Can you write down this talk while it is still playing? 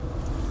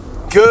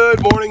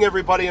Good morning,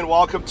 everybody, and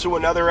welcome to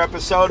another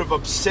episode of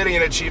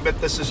Obsidian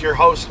Achievement. This is your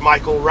host,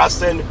 Michael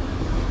Rustin.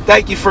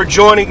 Thank you for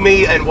joining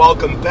me, and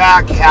welcome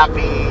back.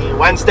 Happy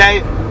Wednesday.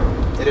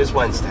 It is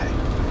Wednesday.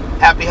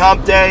 Happy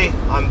Hump Day.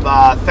 I'm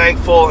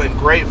thankful and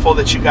grateful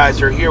that you guys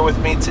are here with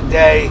me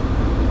today.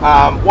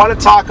 Want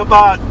to talk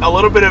about a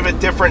little bit of a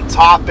different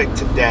topic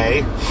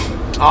today.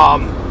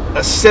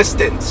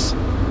 Assistance.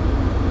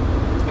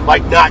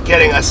 Like not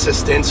getting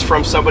assistance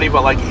from somebody,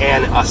 but like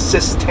an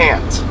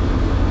assistant.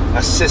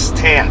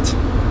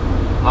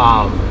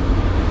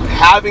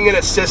 Having an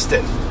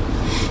assistant.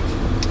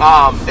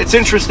 It's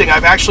interesting.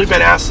 I've actually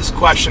been asked this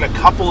question a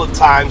couple of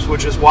times,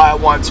 which is why I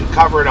want to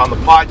cover it on the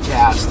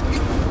podcast.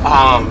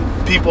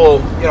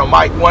 People,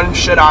 Mike, when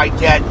should I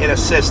get an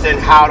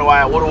assistant?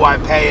 What do I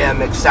pay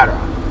him, etc.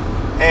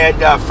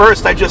 And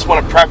first, I just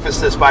want to preface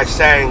this by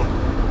saying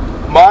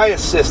my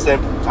assistant,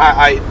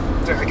 I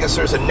guess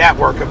there's a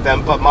network of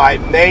them, but my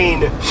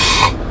main,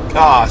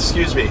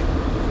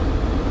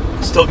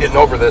 still getting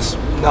over this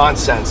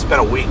nonsense. It's been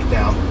a week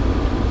now.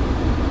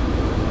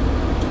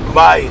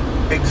 My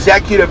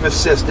executive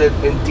assistant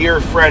and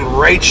dear friend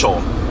Rachel.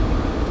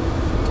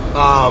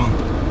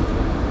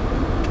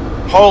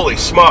 Holy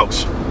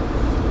smokes!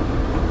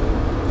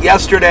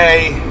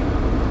 Yesterday,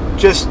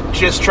 just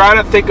trying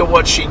to think of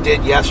what she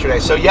did yesterday.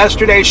 So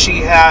yesterday she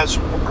has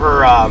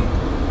her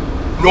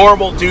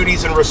normal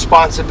duties and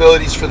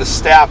responsibilities for the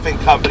staffing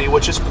company,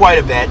 which is quite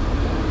a bit.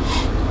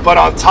 But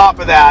on top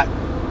of that,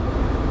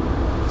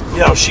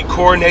 she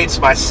coordinates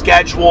my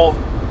schedule.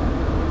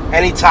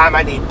 Anytime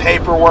I need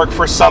paperwork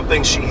for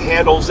something, she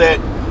handles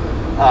it.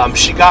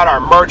 She got our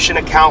merchant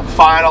account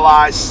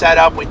finalized, set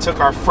up. We took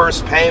our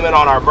first payment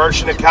on our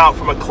merchant account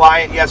from a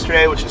client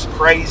yesterday, which is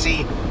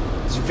crazy.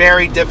 It's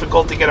very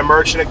difficult to get a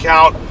merchant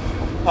account.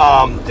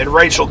 And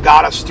Rachel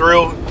got us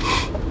through.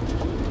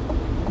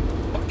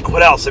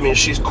 What else?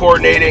 She's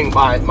coordinating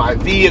my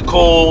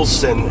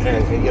vehicles and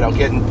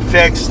getting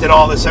fixed and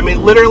all this.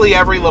 Literally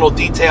every little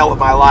detail of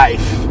my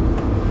life.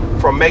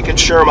 From making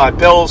sure my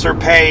bills are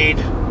paid,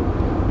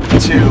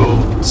 to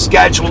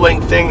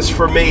scheduling things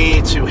for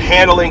me, to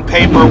handling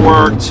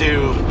paperwork,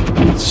 to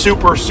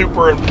super,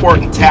 super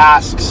important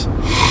tasks,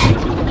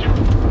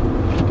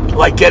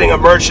 like getting a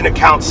merchant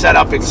account set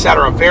up,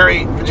 etc.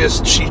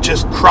 She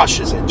just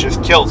crushes it,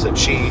 just kills it.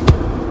 She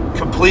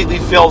completely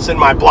fills in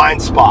my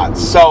blind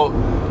spots. So,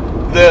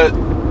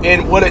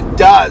 what it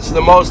does,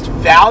 the most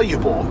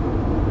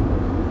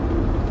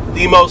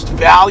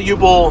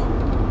valuable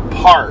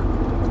part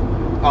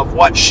of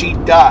what she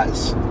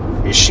does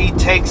is she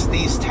takes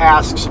these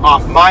tasks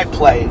off my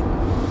plate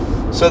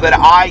so that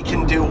I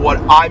can do what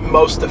I'm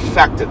most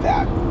effective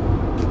at.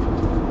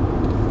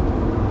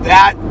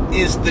 That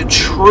is the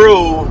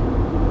true,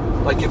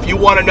 if you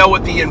want to know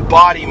what the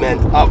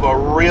embodiment of a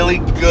really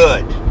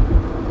good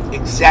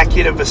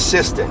executive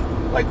assistant,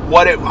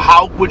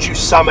 how would you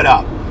sum it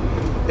up?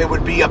 It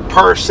would be a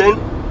person,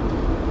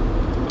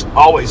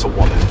 always a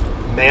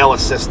woman, male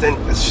assistant,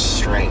 it's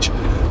strange.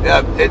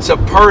 It's a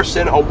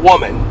person, a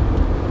woman,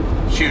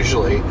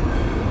 usually,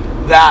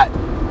 that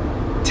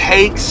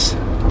takes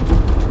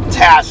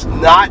tasks,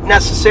 not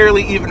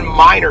necessarily even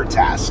minor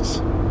tasks.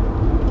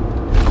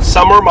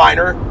 Some are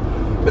minor,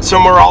 but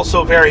some are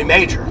also very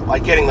major,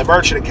 like getting the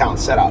merchant account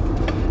set up.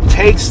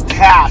 Takes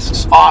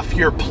tasks off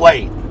your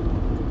plate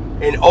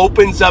and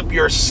opens up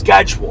your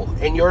schedule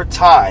and your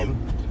time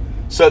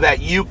so that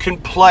you can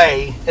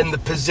play in the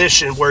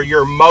position where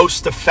you're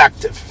most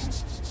effective.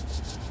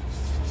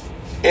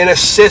 An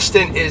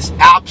assistant is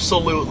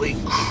absolutely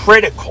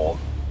critical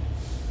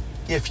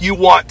if you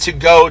want to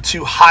go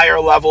to higher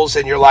levels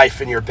in your life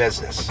and your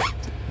business.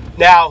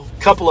 Now,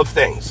 a couple of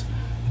things.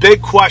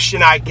 Big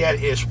question I get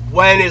is,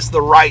 when is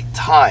the right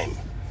time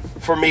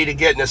for me to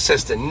get an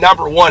assistant?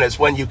 Number one is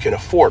when you can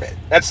afford it.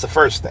 That's the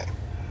first thing.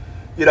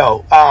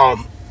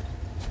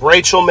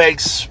 Rachel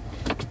makes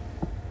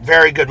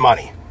very good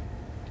money.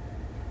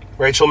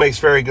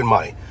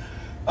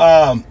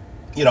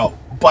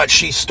 But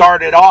she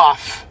started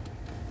off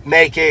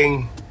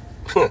making,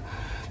 I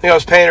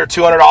was paying her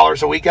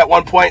 $200 a week at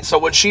one point. So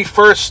when she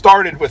first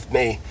started with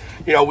me,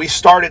 we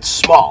started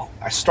small.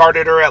 I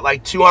started her at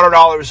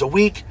 $200 a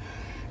week,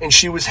 and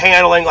she was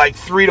handling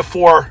 3 to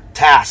 4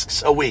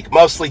 tasks a week,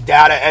 mostly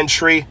data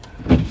entry,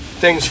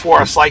 things for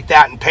us like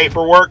that, and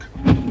paperwork.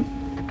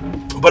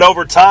 But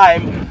over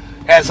time,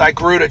 as I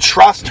grew to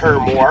trust her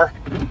more,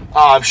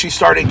 she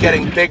started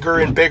getting bigger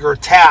and bigger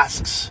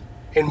tasks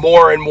and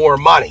more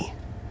money.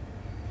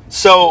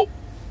 So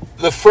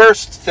the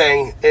first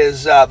thing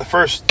is, the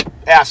first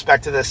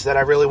aspect of this that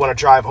I really want to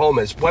drive home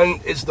is, when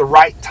is the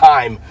right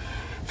time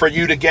for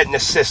you to get an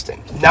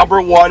assistant?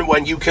 Number one,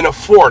 when you can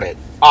afford it,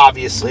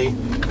 obviously.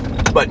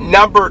 But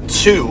number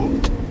two,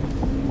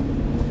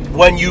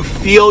 when you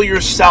feel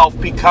yourself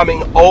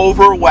becoming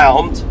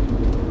overwhelmed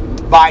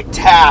by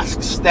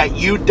tasks that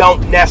you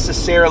don't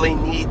necessarily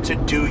need to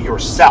do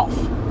yourself,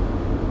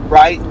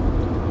 right?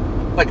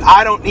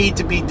 I don't need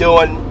to be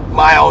doing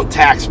my own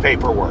tax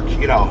paperwork,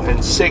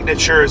 and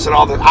signatures and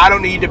all that. I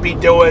don't need to be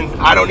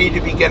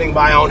getting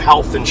my own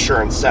health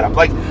insurance set up.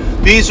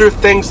 These are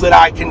things that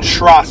I can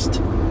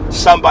trust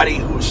somebody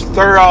who's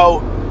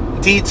thorough,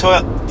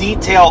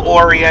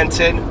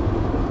 detail-oriented,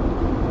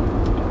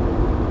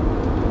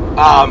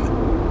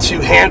 to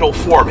handle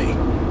for me.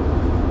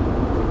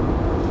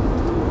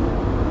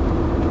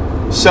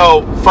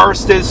 So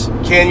first is,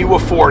 can you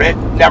afford it?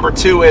 Number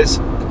two is,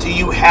 do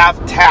you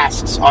have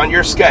tasks on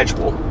your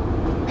schedule?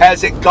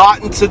 Has it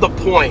gotten to the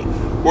point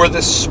where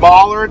the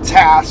smaller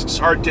tasks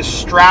are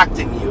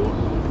distracting you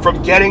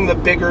from getting the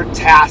bigger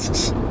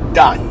tasks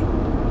done?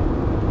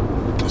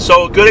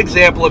 So a good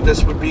example of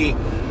this would be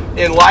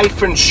in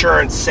life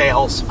insurance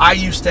sales. I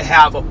used to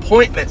have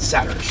appointment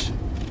setters.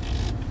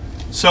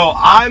 So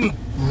I'm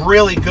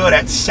really good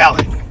at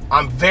selling.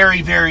 I'm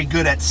very, very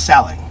good at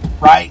selling,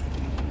 right?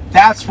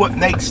 That's what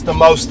makes the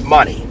most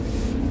money.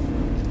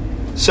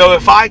 So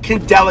if I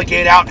can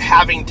delegate out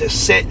having to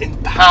sit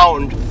and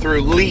pound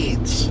through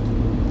leads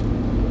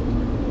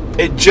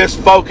and just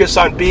focus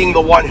on being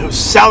the one who's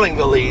selling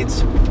the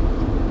leads,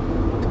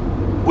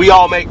 we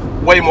all make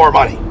way more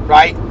money,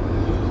 right?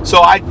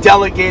 So I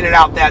delegated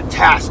out that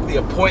task, the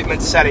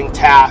appointment setting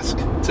task,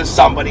 to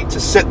somebody to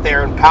sit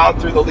there and pound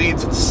through the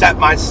leads and set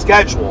my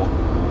schedule.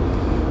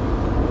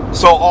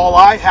 So all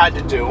I had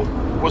to do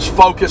was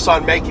focus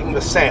on making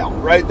the sale,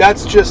 right?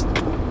 That's just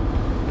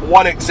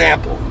one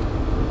example.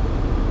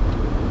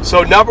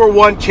 So number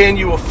one, can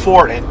you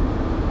afford it?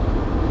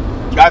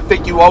 I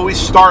think you always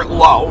start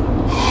low.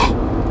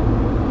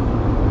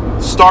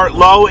 Start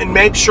low and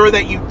make sure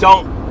that you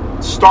don't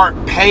start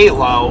pay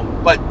low,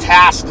 but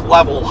task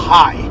level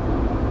high.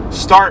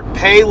 Start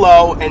pay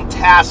low and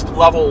task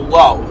level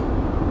low.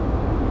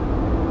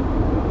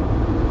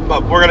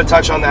 But we're going to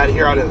touch on that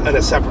here on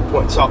a separate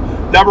point. So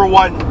number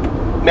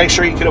one, make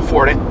sure you can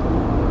afford it.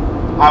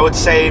 I would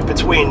say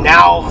between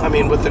now,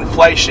 with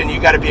inflation, you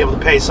got to be able to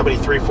pay somebody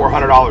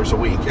 $300-400 a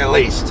week at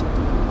least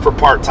for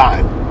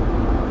part-time.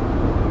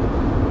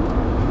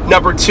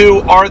 Number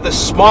two, are the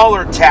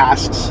smaller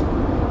tasks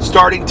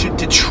starting to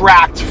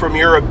detract from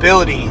your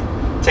ability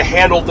to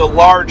handle the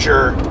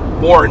larger,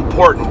 more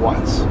important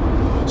ones?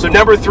 So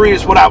number three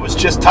is what I was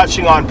just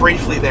touching on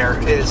briefly there,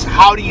 is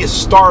how do you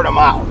start them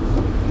out?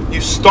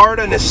 You start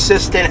an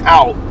assistant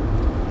out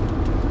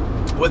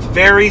with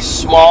very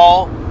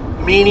small,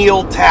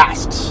 menial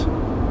tasks.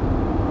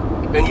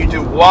 And you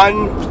do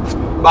one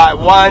by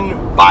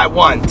one by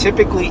one,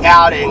 typically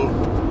adding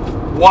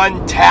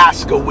one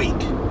task a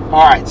week.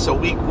 All right, so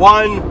week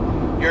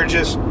one, you're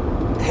just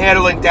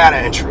handling data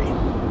entry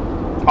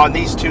on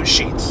these two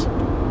sheets.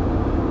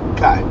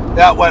 Okay,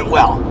 that went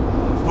well.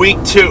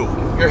 Week two,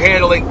 you're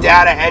handling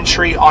data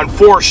entry on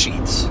 4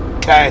 sheets.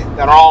 Okay,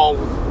 that are all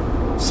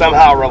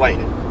somehow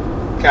related.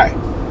 Okay,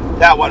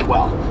 that went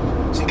well.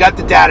 So you got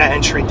the data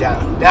entry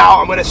down. Now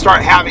I'm going to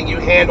start having you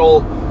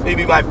handle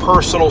maybe my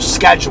personal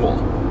schedule,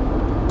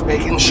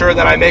 making sure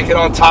that I make it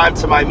on time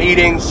to my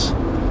meetings,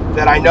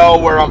 that I know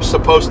where I'm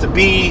supposed to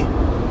be,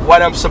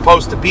 when I'm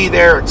supposed to be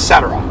there,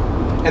 etc.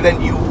 And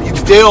then you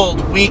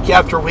build week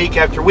after week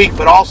after week,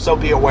 but also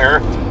be aware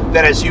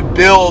that as you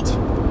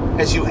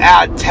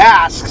add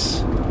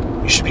tasks,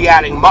 you should be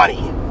adding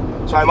money.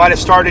 So I might have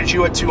started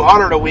you at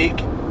 $200 a week,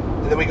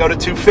 and then we go to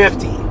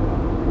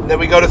 $250, and then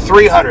we go to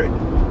 $300.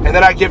 And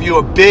then I give you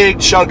a big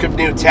chunk of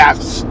new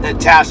tasks,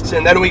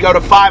 and then we go to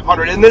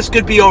 $500. And this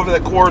could be over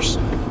the course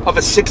of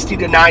a 60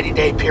 to 90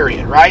 day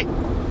period, right?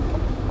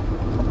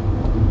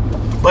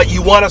 But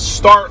you want to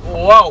start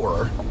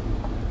lower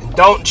and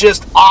don't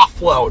just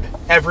offload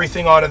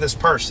everything onto this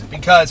person,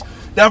 because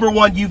number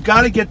one, you've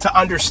got to get to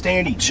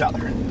understand each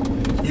other.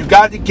 You've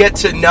got to get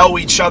to know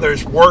each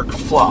other's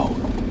workflow.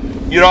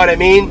 You know what I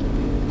mean?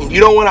 And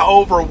you don't want to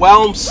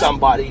overwhelm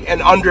somebody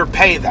and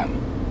underpay them.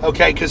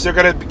 Okay, because they're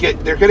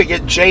gonna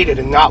get jaded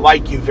and not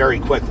like you very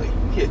quickly.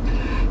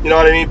 You know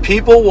what I mean?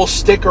 People will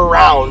stick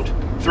around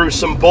through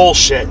some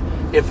bullshit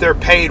if they're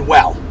paid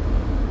well.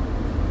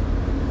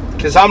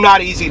 Because I'm not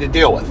easy to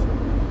deal with.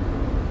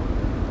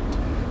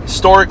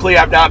 Historically,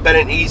 I've not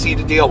been easy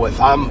to deal with.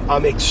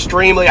 I'm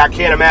extremely, I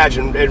can't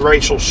imagine in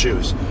Rachel's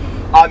shoes.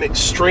 I'm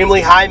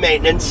extremely high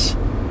maintenance.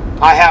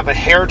 I have a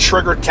hair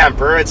trigger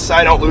temper.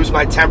 I don't lose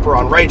my temper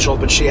on Rachel,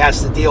 but she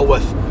has to deal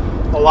with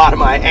a lot of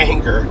my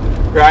anger,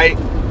 right?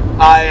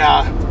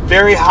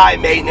 Very high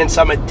maintenance.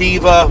 I'm a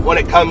diva when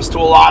it comes to a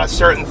lot of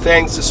certain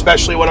things,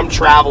 especially when I'm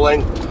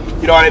traveling.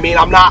 You know what I mean?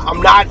 I'm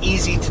not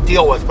easy to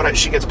deal with, but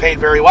she gets paid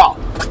very well,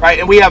 right?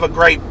 And we have a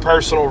great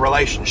personal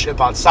relationship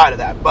outside of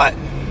that. But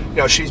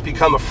she's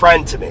become a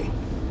friend to me.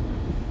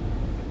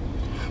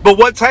 But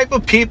what type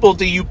of people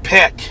do you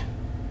pick?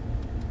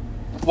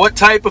 What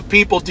type of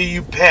people do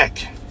you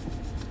pick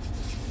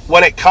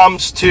when it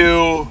comes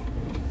to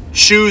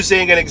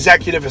choosing an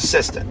executive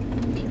assistant?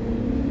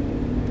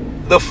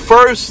 The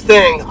first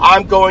thing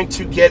I'm going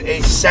to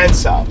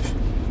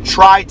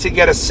try to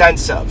get a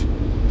sense of,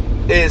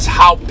 is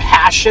how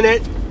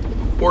passionate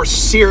or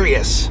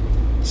serious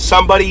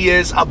somebody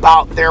is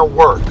about their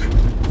work.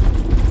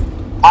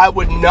 I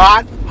would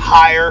not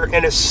hire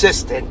an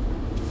assistant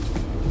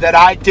that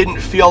I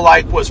didn't feel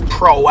like was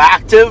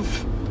proactive,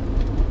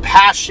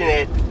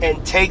 passionate,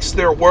 and takes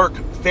their work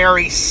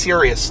very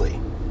seriously.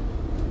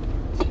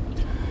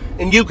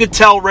 And you could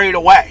tell right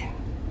away.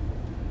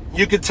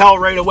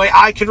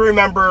 I can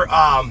remember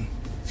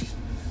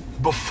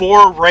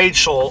before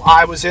Rachel,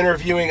 I was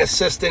interviewing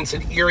assistants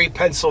in Erie,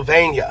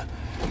 Pennsylvania.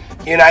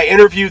 And I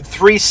interviewed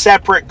 3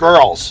 separate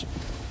girls.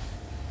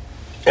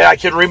 And I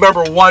can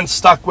remember one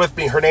stuck with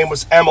me. Her name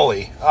was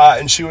Emily.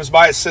 And she was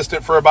my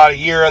assistant for about a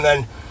year and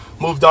then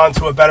moved on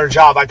to a better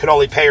job. I could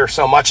only pay her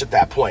so much at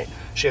that point.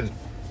 She had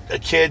a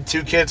kid,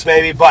 2 kids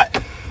maybe.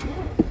 But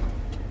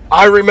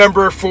I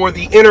remember for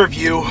the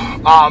interview,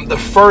 the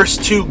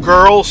first 2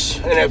 girls,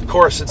 and of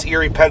course it's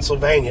Erie,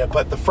 Pennsylvania,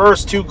 but the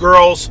first 2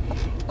 girls,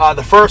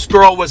 the first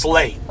girl was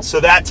late. So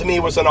that to me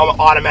was an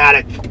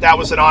automatic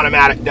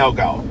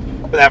no-go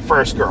for that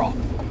first girl.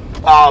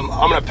 I'm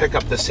going to pick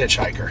up this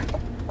Hitchhiker.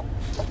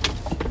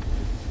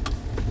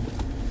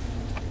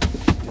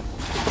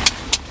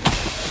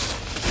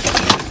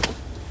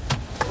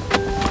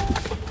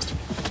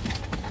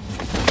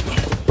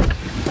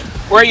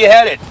 Where are you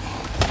headed?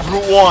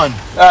 Route 1.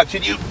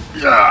 Could you...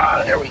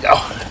 there we go.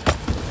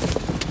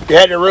 You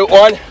headed to Route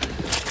 1?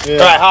 Yeah. All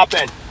right, hop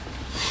in.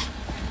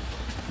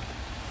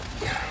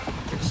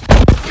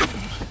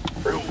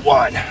 Route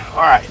 1. All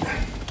right.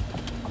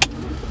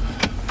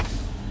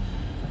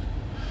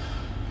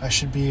 I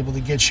should be able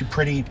to get you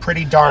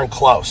pretty darn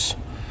close.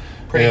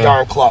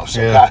 Darn close,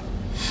 yeah. Okay.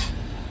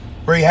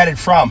 Where are you headed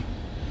from?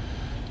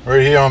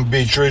 Right here on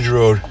Beach Ridge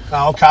Road.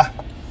 Oh, okay.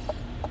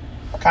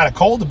 Kind of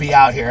cold to be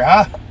out here,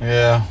 huh?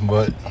 Yeah,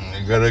 but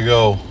you gotta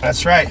go.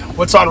 That's right.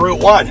 What's on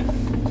Route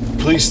 1?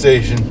 Police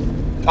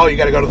station. Oh, you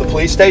gotta go to the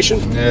police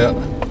station? Yeah.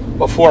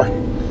 What for?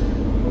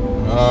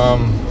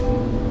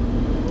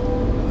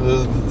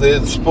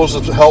 They're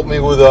supposed to help me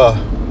with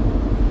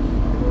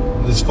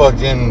this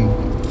fucking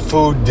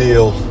food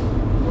deal.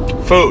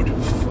 Food?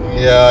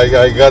 Yeah,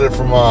 I got it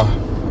from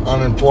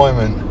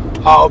unemployment.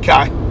 Oh,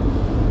 okay.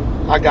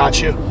 I got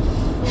you.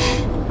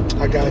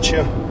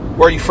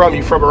 Where are you from?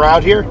 You from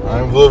around here?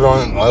 I live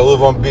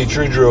on Beach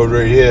Ridge Road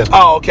right here.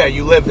 Oh, okay.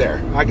 You live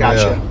there. I got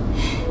you.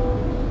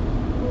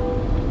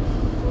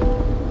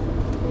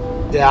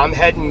 Yeah, I'm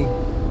heading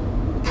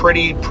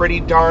pretty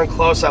darn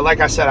close.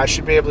 Like I said, I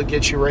should be able to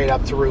get you right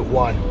up to Route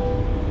 1.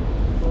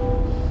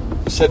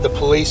 You said the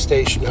police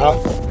station, huh?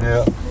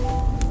 Yeah.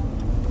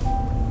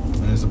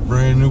 There's a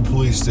brand new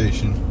police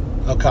station.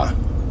 Okay.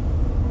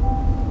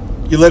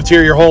 You lived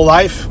here your whole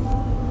life?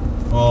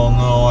 Well,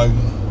 no, I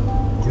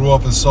grew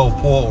up in South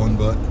Portland,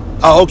 but...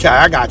 Oh, okay,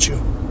 I got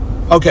you.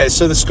 Okay,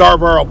 so the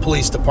Scarborough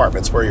Police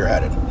Department's where you're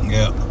headed.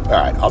 Yeah. All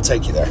right, I'll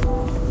take you there.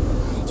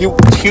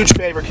 Huge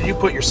favor, can you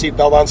put your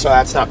seatbelt on so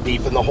that's not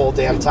beeping the whole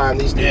damn time?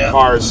 These new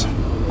cars,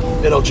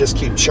 it'll just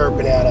keep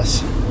chirping at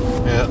us.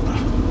 Yeah.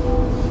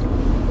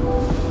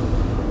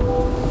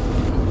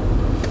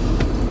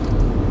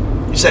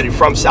 You said you're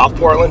from South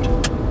Portland?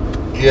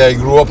 Yeah, I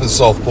grew up in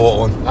South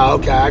Portland. Oh,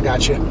 okay, I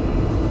got you.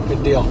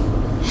 Good deal.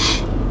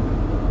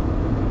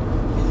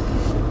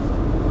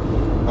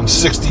 I'm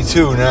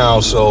 62 now,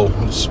 so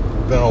it's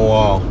been a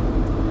while.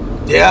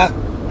 Yeah?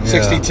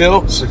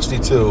 62?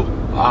 62.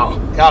 Wow.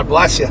 God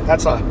bless you.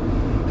 That's a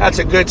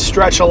good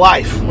stretch of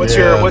life. What's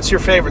your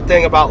favorite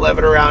thing about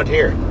living around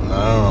here? I don't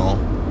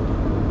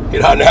know. You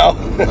don't know?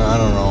 I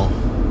don't know.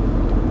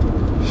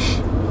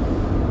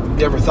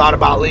 You ever thought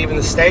about leaving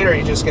the state, or are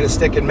you just going to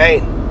stick in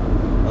Maine?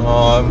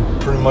 I'm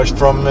pretty much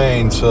from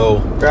Maine, so...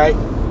 Right.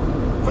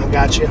 I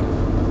got you.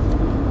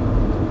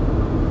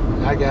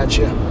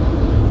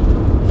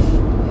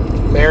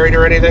 Married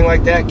or anything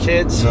like that?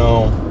 Kids?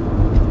 No.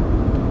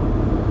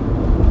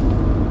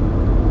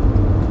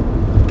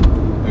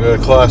 I got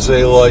a Class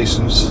A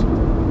license.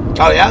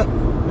 Oh, yeah?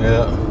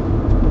 Yeah.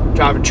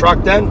 Drive a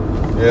truck then?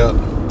 Yeah.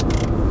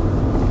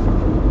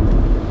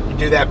 You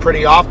do that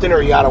pretty often, or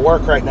are you out of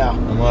work right now?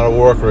 I'm out of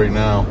work right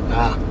now.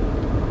 Ah.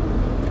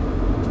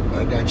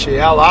 I got you.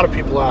 Yeah, a lot of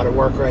people are out of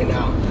work right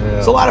now. Yeah.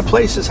 There's a lot of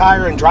places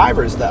hiring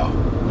drivers, though.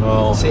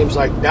 Well... Seems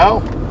like,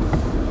 no?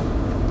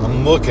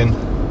 I'm looking.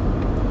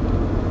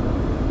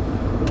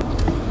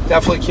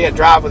 Definitely can't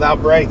drive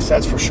without brakes,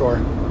 that's for sure.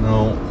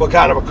 No. What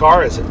kind of a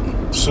car is it?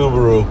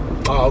 Subaru.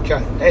 Oh,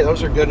 okay. Hey,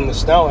 those are good in the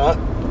snow, huh?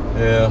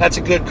 Yeah. That's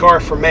a good car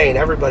for Maine.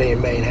 Everybody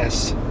in Maine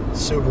has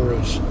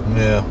Subarus.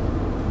 Yeah.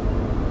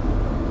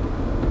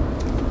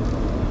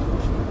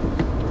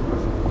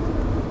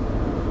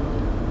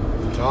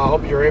 So I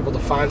hope you're able to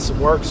find some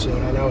work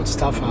soon. I know it's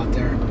tough out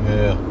there.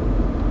 Yeah.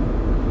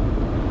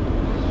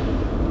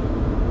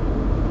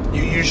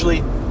 You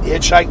usually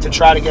hitchhike to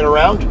try to get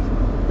around?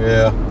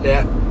 Yeah.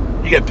 Yeah.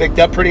 You get picked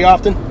up pretty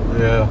often?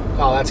 Yeah.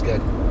 Oh, that's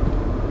good.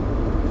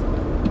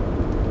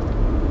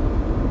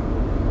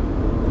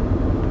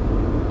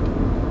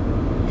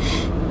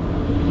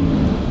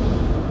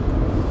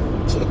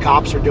 So the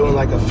cops are doing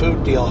like a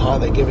food deal, huh?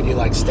 They giving you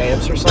like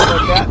stamps or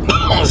something like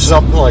that?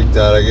 Something like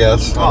that, I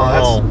guess. I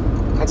don't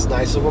know. That's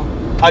nice of them.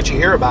 How'd you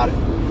hear about it?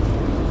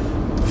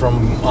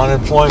 From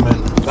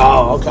unemployment.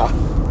 Oh, okay.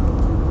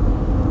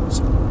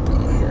 So we're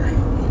going here.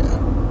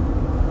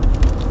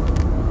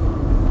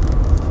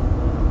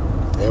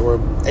 Yeah. Yeah, we're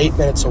 8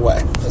 minutes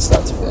away. That's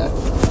not too bad.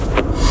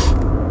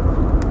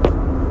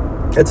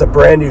 It's a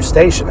brand new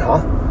station, huh?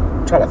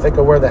 I'm trying to think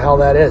of where the hell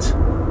that is.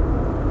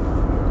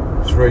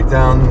 It's right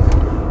down.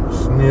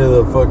 It's near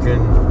the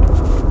fucking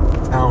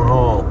town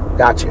hall.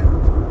 Gotcha.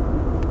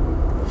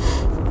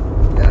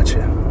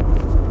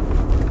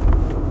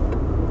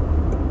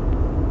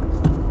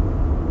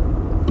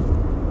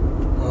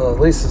 Well, at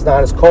least it's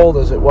not as cold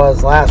as it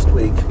was last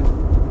week.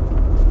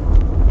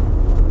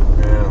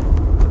 Yeah.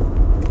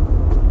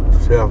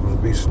 Just happens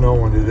to be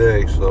snowing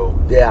today, so.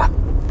 Yeah.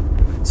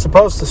 It's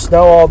supposed to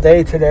snow all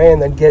day today,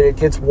 and then it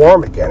gets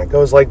warm again. It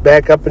goes like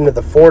back up into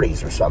the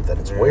 40s or something.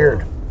 It's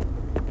weird.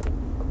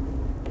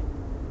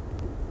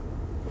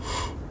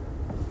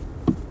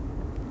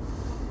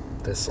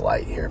 This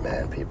light here,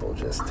 man, people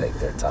just take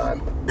their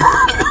time.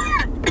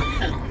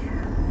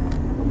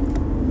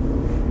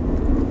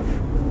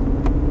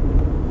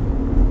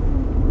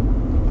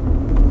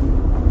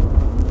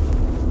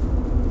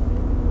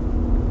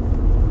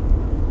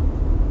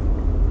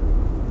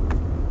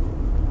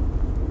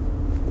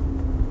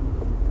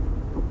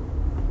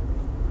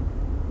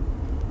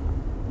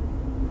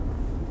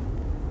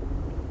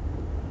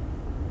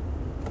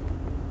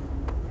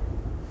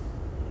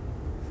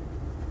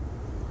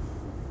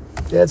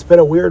 Yeah, it's been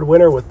a weird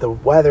winter with the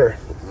weather.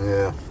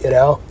 Yeah. You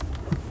know?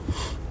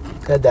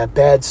 Had that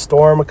bad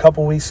storm a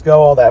couple weeks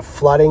ago, all that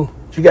flooding.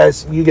 Did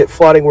you get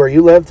flooding where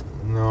you lived?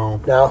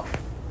 No. No?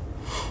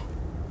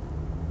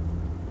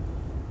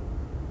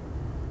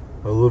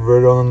 I live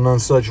right on the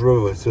Nonsuch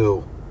River,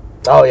 too.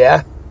 Oh,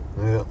 yeah?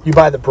 Yeah. You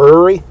by the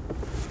brewery?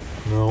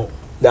 No.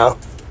 No.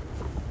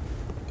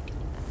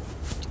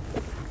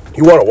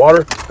 You want a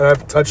water? I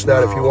haven't touched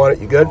that if you want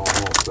it. You good? No,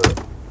 I'm all set.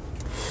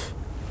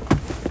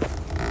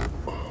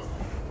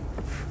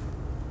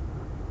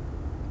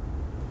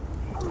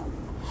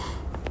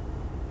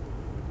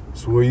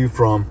 So where are you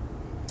from?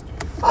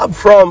 I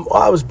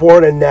was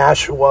born in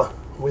Nashua.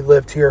 We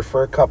lived here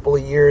for a couple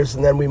of years,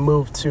 and then we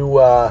moved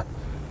to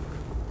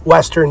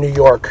western New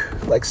York,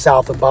 like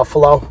south of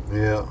Buffalo.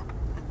 Yeah.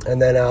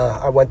 And then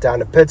I went down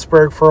to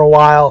Pittsburgh for a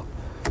while,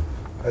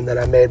 and then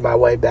I made my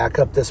way back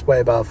up this way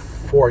about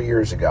 4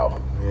 years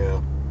ago.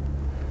 Yeah.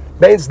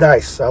 Maine's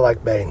nice. I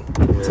like Maine.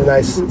 Yeah. It's a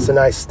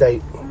nice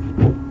state.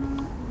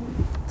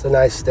 It's a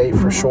nice state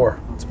for sure.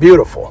 It's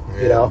beautiful,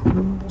 you know.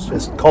 It's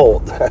just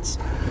cold.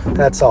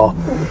 That's all.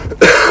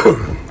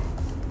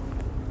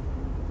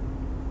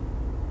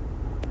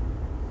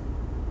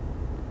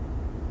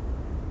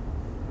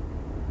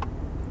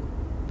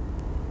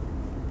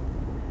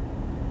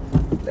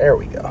 There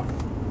we go.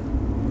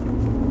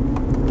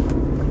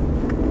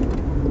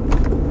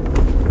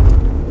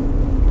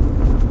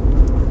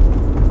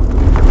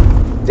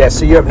 Yeah,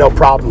 so you have no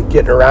problem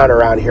getting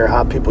around here,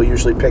 huh? People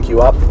usually pick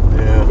you up?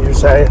 Yeah. You're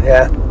saying?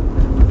 Yeah.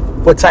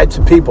 What types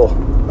of people?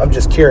 I'm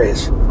just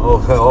curious.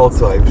 All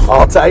types.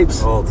 All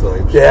types? All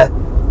types. Yeah.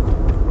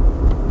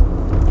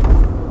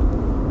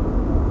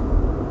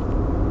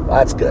 Well,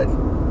 that's good.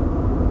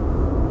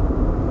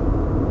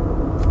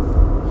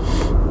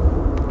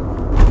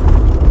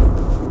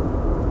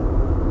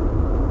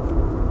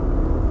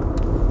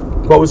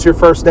 What was your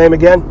first name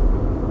again?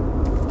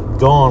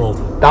 Donald.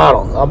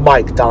 Donald. I'm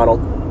Mike.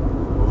 Donald.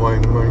 My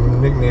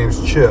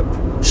nickname's Chip.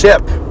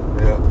 Chip.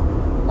 Yeah.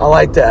 I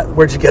like that.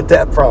 Where'd you get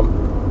that from?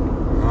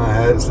 I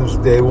had it since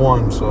day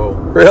one, so.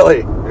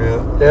 Really?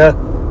 Yeah. Yeah.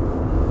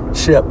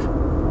 Chip.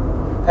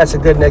 That's a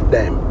good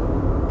nickname.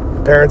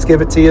 Your parents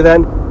give it to you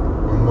then?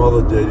 My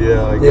mother did,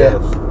 yeah, I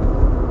guess.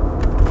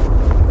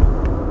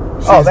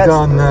 She's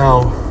gone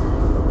now.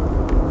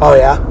 Oh,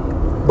 yeah?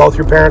 Both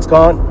your parents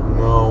gone?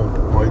 No.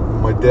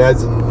 My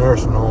dad's in the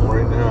nursing home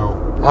right now.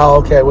 Oh,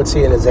 okay. What's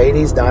he, in his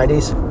 80s,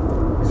 90s?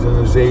 He's in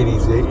his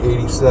 80s,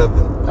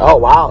 87. Oh,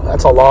 wow.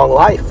 That's a long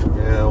life.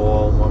 Yeah,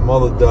 well, my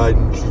mother died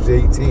when she's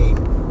 18.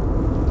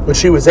 When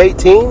she was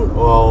 18?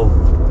 Well,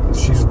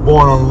 she's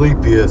born on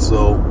leap year,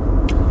 so.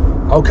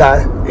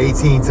 Okay.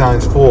 18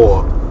 times 4.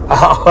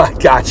 Oh, I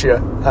gotcha.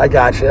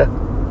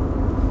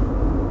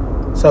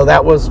 So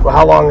that was,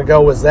 how long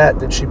ago was that?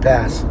 Did she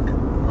pass? I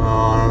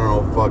don't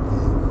know,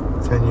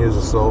 fucking 10 years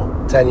or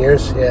so. 10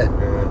 years? Yeah.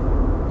 Yeah.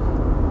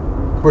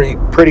 Were you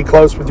pretty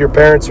close with your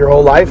parents your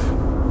whole life?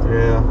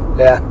 Yeah.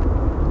 Yeah.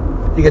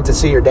 You get to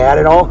see your dad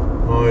at all?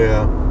 Oh,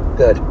 yeah.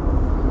 Good.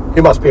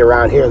 He must be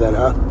around here then,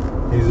 huh?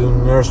 He's in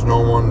the nursing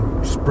home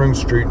on Spring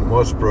Street in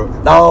Westbrook.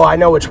 Oh, I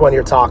know which one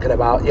you're talking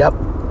about. Yep.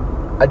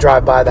 I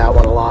drive by that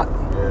one a lot.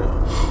 Yeah.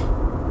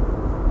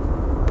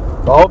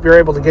 Well, I hope you're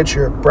able to get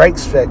your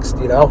brakes fixed,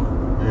 you know?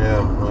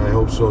 Yeah, I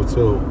hope so,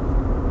 too.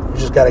 You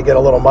just got to get a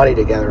little money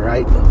together,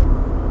 right?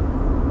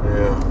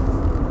 Yeah.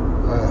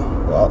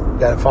 Well, you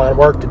got to find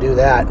work to do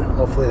that.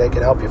 Hopefully they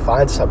can help you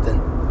find something.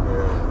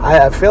 Yeah.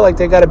 I feel like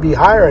they got to be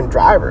hiring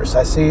drivers.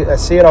 I see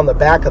it on the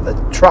back of the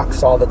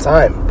trucks all the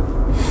time.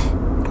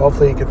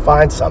 Hopefully you can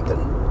find something.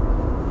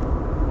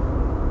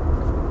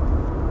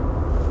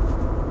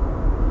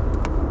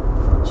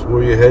 So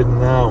where you heading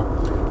now?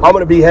 I'm going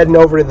to be heading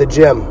over to the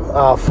gym,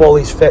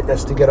 Foley's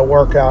Fitness, to get a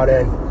workout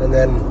in. And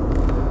then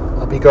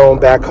I'll be going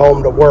back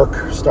home to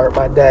work, start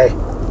my day.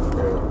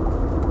 Yeah.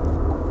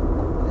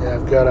 Yeah,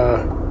 I've got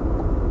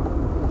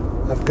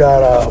I've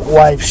got a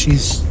wife.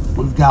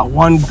 We've got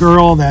one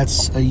girl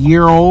that's a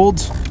year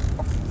old,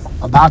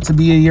 about to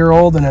be a year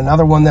old, and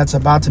another one that's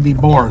about to be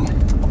born.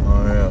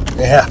 Oh,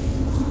 yeah. Yeah.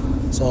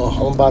 So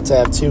I'm about to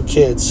have 2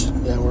 kids.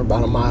 Yeah, we're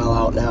about a mile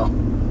out now.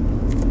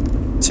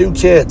 2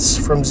 kids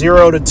from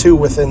 0 to 2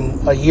 within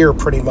a year,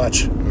 pretty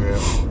much. Yeah.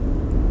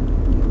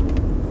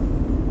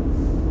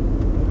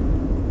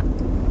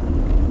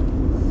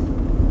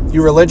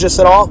 You religious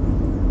at all?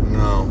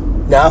 No.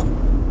 No?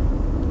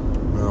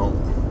 No.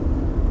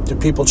 Do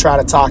people try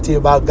to talk to you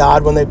about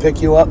God when they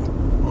pick you up?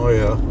 Oh,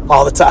 yeah.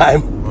 All the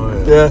time? Oh,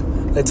 yeah. Yeah?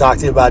 They talk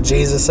to you about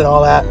Jesus and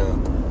all that? Yeah.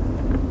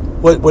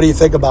 What do you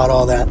think about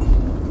all that? I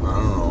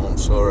don't know.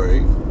 It's all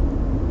right.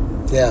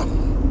 Yeah.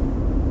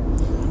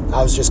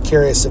 I was just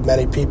curious if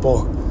many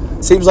people...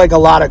 Seems like a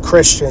lot of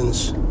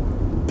Christians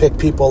pick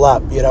people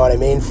up, you know what I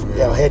mean? Yeah. You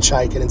know,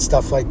 hitchhiking and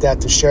stuff like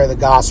that to share the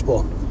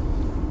gospel.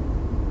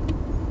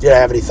 Do you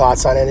have any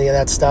thoughts on any of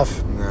that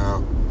stuff?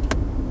 No.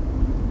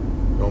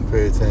 Don't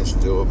pay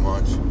attention to it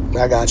much.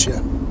 I got you.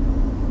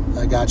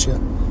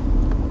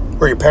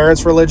 Were your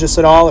parents religious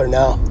at all or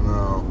no?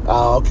 No.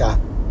 Oh, okay.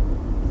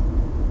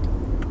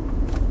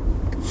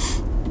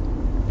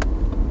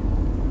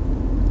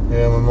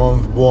 Yeah, my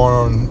mom's born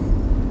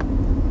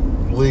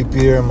on leap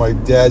year, and my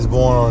dad's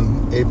born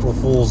on April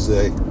Fool's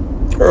Day.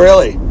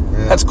 Really?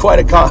 Yeah. That's quite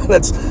a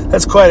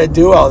that's quite a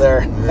duo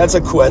there. Yeah. That's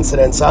a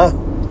coincidence, huh?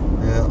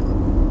 Yeah.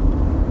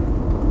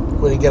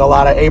 Would he get a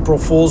lot of April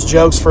Fool's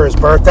jokes for his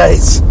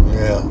birthdays?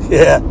 Yeah.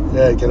 Yeah,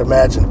 I can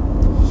imagine.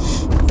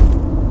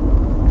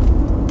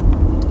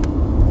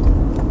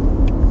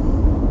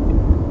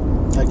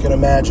 I can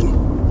imagine.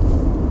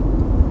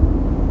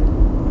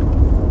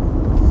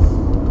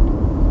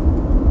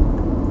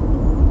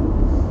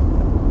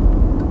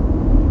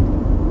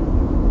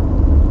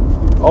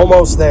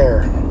 Almost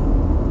there.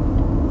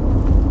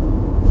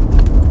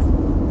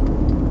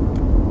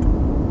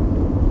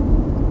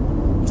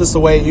 Is this the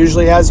way it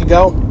usually has you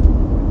go?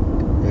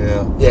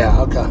 Yeah.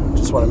 Yeah, okay.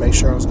 Just want to make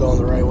sure I was going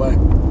the right way.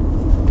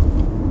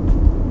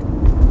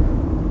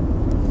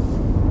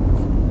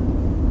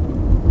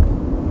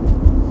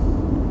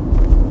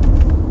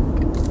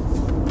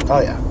 Oh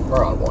yeah,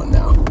 we're on one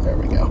now. There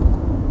we go.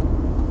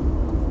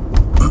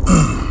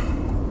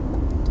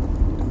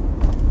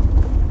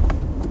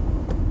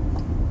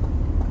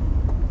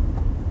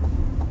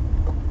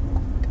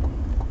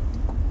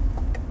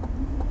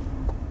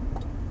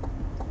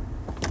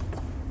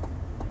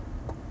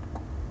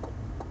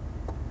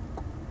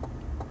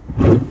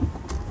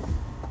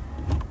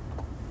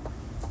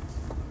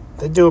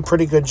 They do a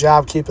pretty good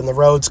job keeping the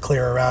roads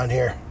clear around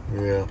here,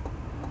 Yeah.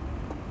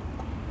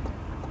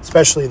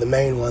 especially the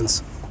main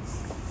ones.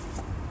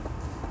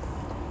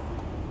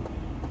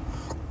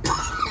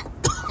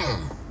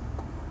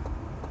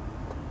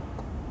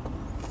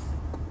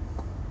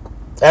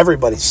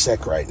 Everybody's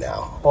sick right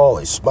now.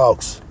 Holy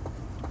smokes.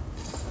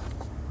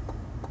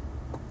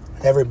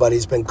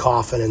 Everybody's been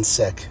coughing and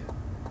sick.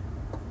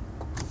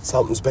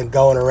 Something's been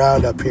going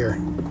around up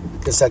here.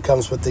 Guess that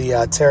comes with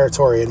the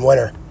territory in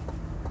winter.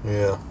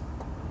 Yeah.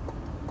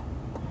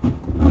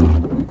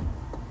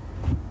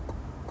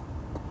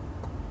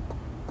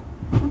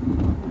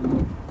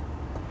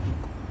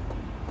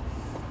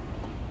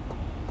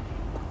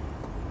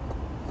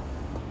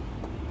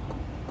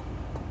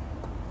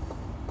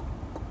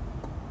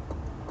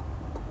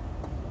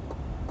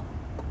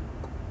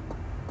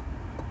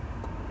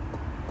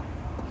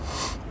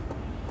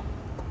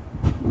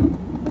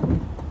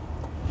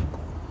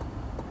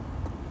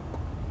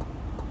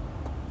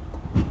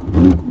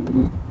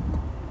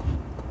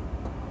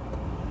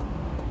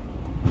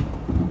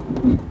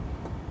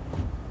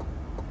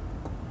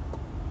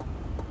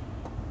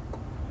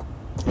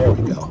 There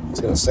we go. I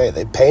was going to say,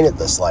 they painted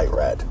this light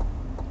red.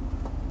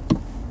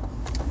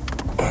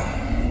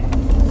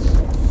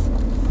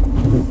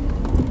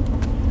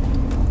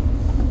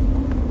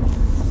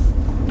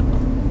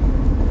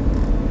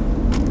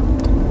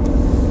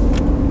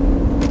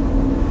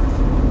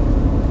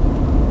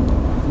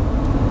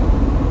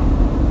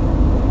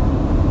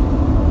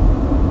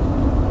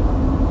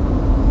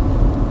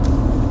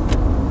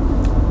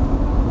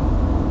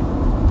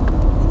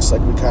 Looks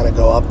like we kind of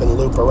go up and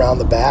loop around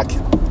the back.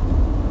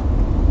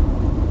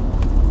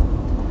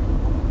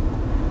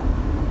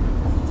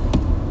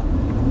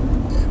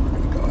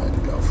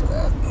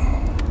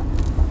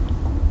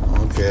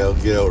 I'll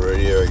get out right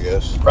here, I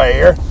guess. Right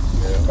here?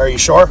 Yeah. Are you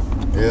sure?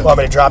 Yeah. Want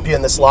me to drop you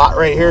in this lot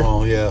right here?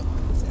 Oh, yeah.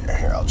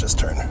 Here, I'll just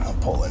turn. I'll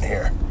pull in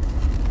here.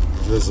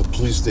 There's a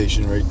police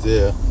station right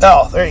there.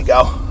 Oh, there you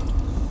go.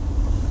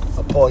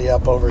 I'll pull you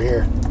up over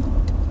here.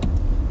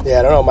 Yeah,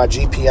 I don't know. My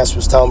GPS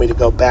was telling me to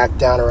go back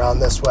down around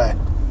this way.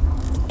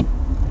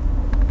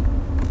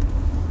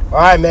 All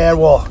right, man.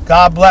 Well,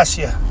 God bless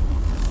you.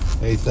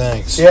 Hey,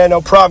 thanks. Yeah,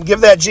 no problem.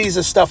 Give that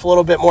Jesus stuff a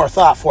little bit more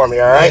thought for me,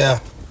 all right? Yeah.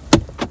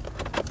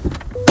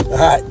 All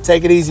right,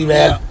 take it easy,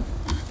 man. Yeah.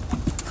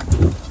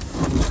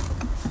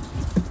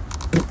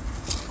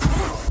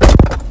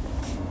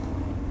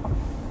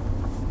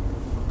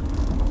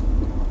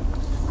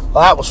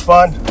 Well, that was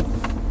fun.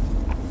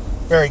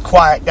 very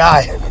quiet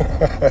guy.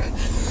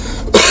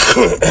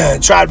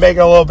 Tried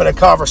making a little bit of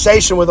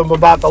conversation with him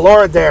about the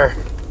Lord there.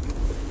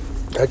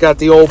 I got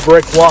the old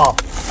brick wall.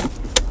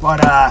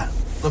 But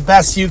the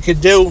best you could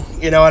do,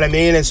 you know what I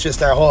mean? It's just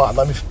hold on,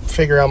 let me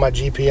figure out my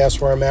GPS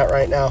where I'm at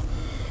right now.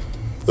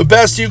 The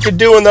best you could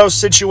do in those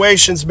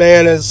situations,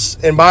 man, is,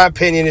 in my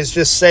opinion, is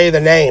just say the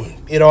name.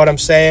 You know what I'm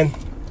saying?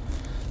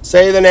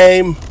 Say the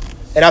name.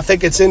 And I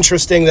think it's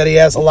interesting that he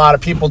has a lot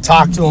of people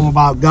talk to him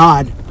about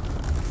God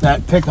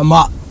that pick him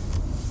up.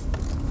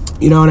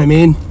 You know what I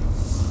mean?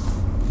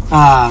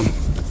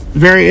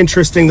 Very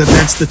interesting that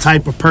that's the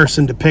type of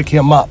person to pick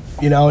him up,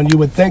 you know, and you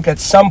would think at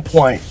some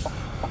point,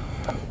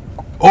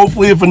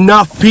 hopefully if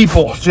enough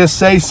people just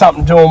say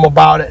something to him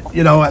about it,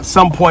 you know, at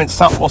some point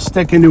something will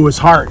stick into his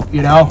heart,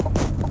 you know.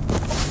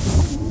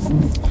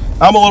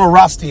 I'm a little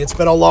rusty. It's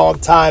been a long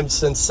time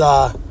since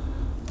I've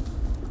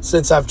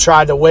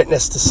tried to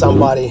witness to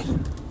somebody,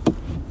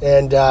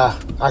 and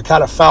I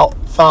kind of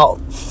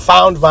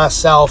found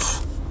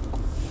myself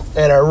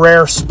in a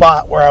rare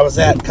spot where I was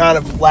at kind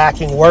of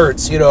lacking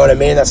words, you know what I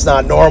mean? That's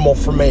not normal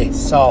for me.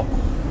 So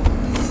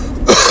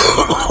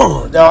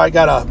now I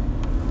got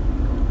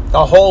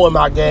a hole in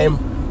my game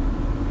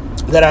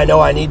that I know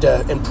I need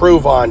to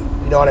improve on,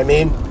 you know what I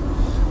mean?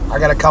 I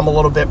got to come a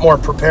little bit more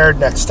prepared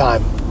next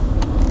time.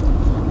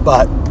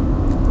 But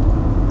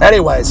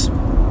anyways,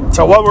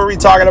 so what were we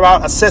talking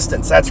about?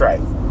 Assistance, that's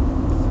right.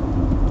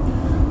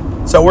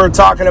 So we're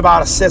talking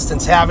about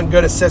assistance, having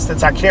good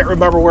assistance. I can't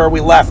remember where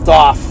we left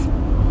off.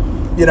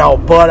 You know,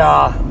 but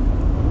I'm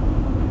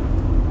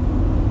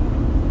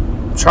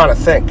trying to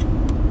think.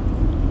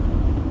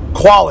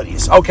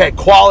 Qualities. Okay,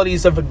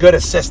 qualities of a good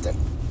assistant.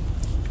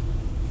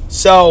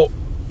 So,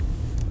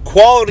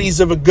 qualities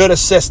of a good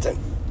assistant.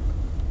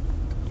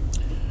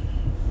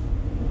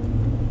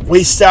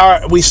 We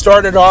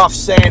started off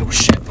saying,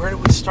 shit, where did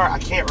we start? I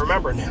can't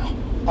remember now.